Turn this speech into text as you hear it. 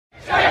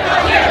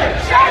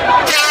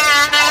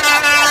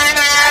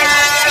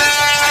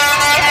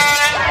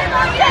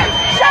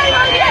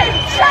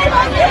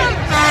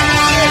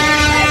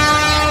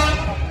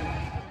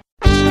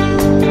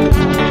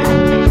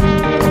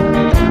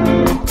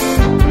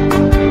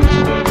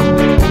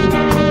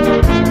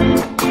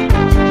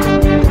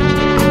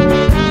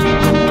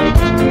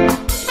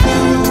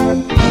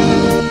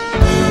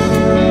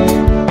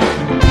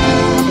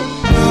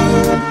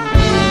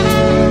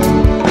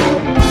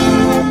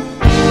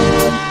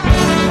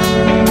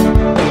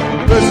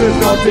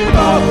not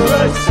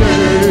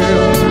democracy.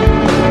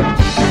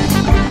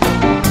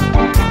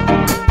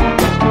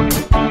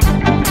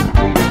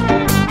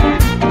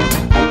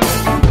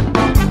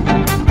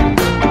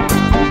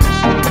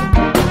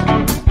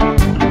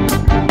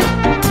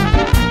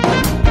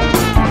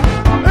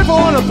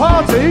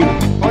 Party,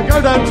 I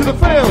go down to the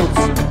fields,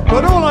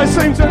 but all I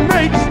seem to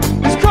meet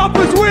is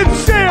coppers with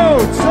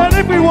shields. And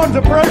if we want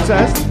to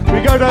protest, we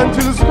go down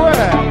to the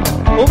square.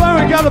 Although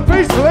we gather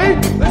peacefully,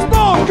 there's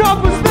more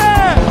coppers there.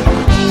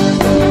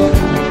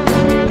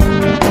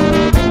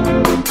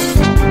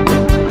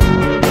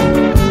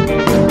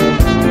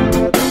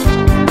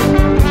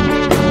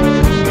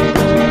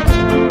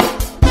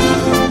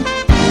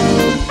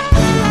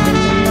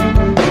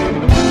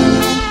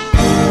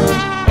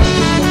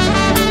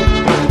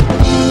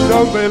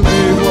 Don't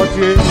believe what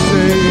you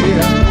see.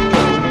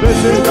 This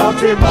is not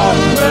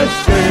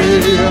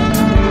democracy.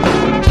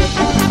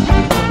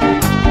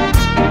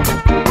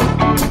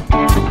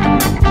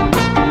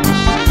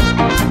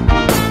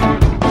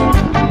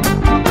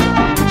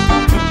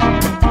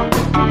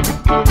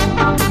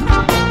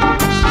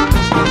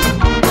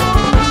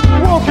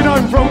 Walking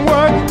home from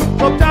work,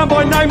 dropped down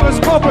by nameless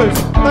coppers.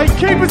 They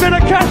keep us in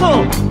a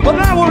kettle, but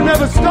that will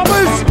never stop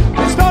us.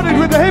 It started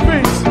with the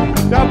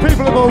hippies, now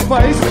people of all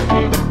faiths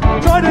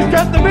try to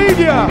get the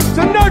media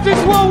to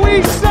notice what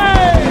we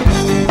say.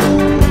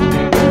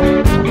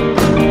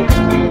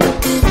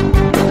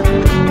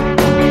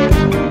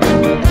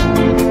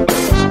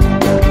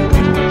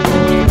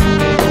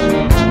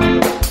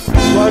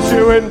 Was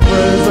you in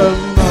prison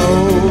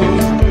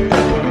mode?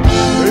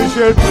 You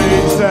should be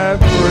set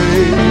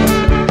free.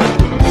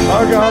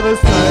 I gotta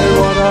say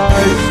what I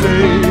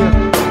see.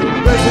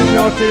 This is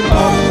not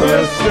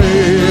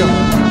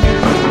democracy.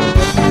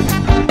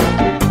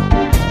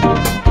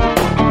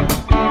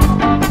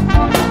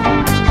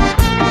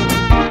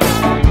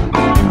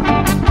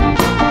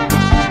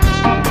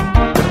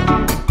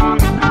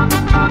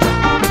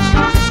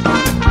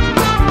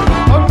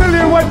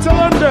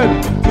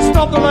 To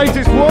stop the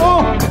latest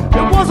war,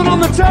 it wasn't on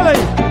the telly.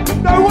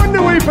 No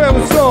wonder we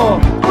feel sore.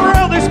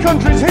 Throughout this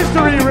country's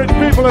history, rich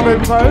people have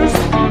imposed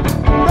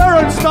their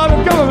own style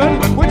of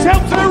government, which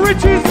helps their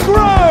riches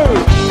grow.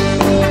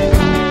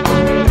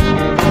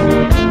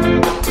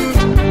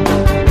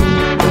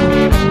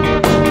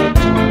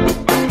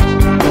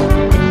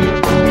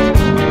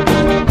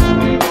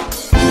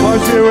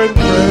 Was you in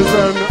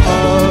prison,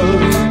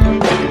 us,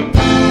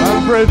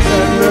 and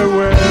pretend that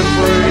we're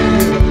free?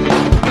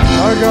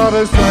 I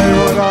gotta say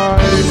what I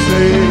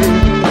see.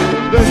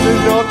 This is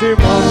not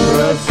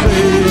democracy.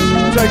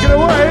 Take it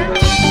away.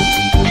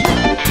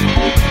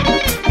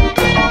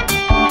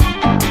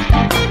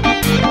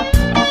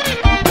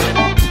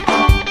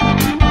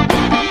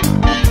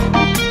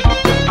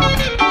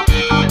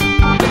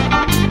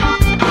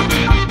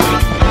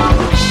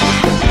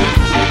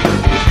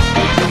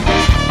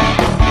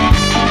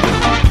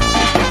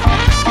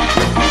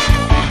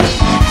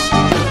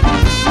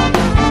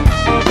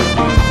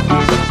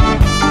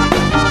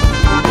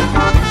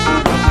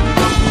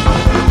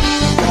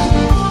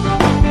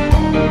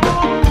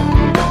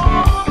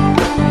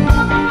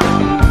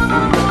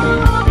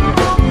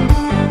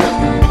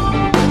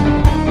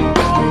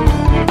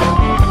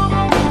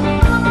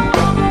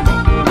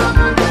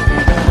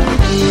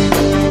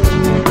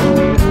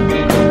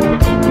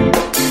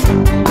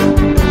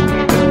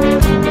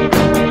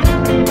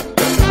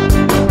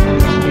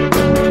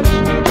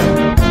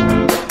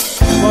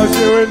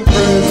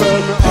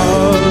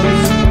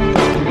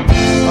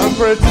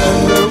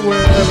 Pretend that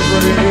we're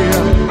free.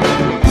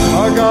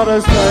 I gotta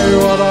say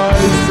what I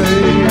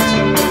see.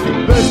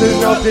 This is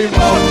not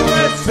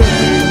democracy.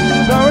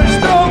 No, it's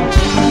not.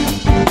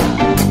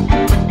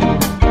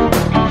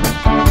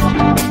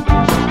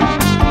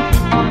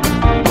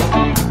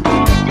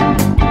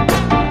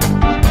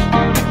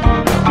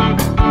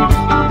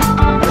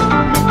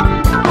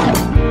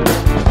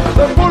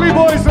 The bully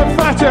boys of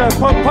Thatcher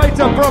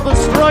perpetrate brother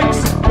strikes.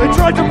 They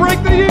tried to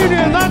break the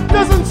union, that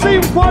doesn't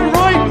seem quite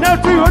right. Now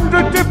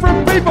 200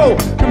 different people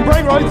can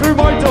break right through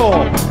my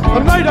door,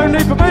 and they don't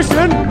need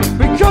permission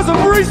because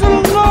of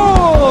recent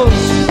laws.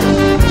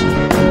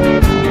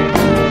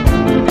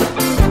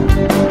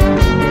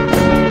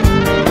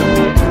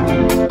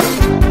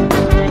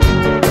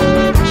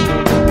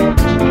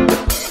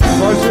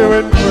 Was you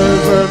in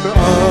prison,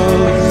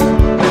 us,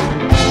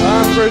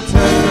 and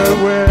pretend that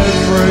we're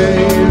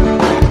free?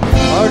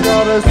 I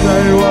gotta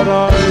say what I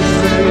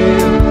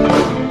see.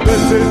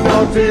 This is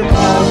not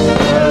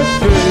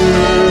democracy.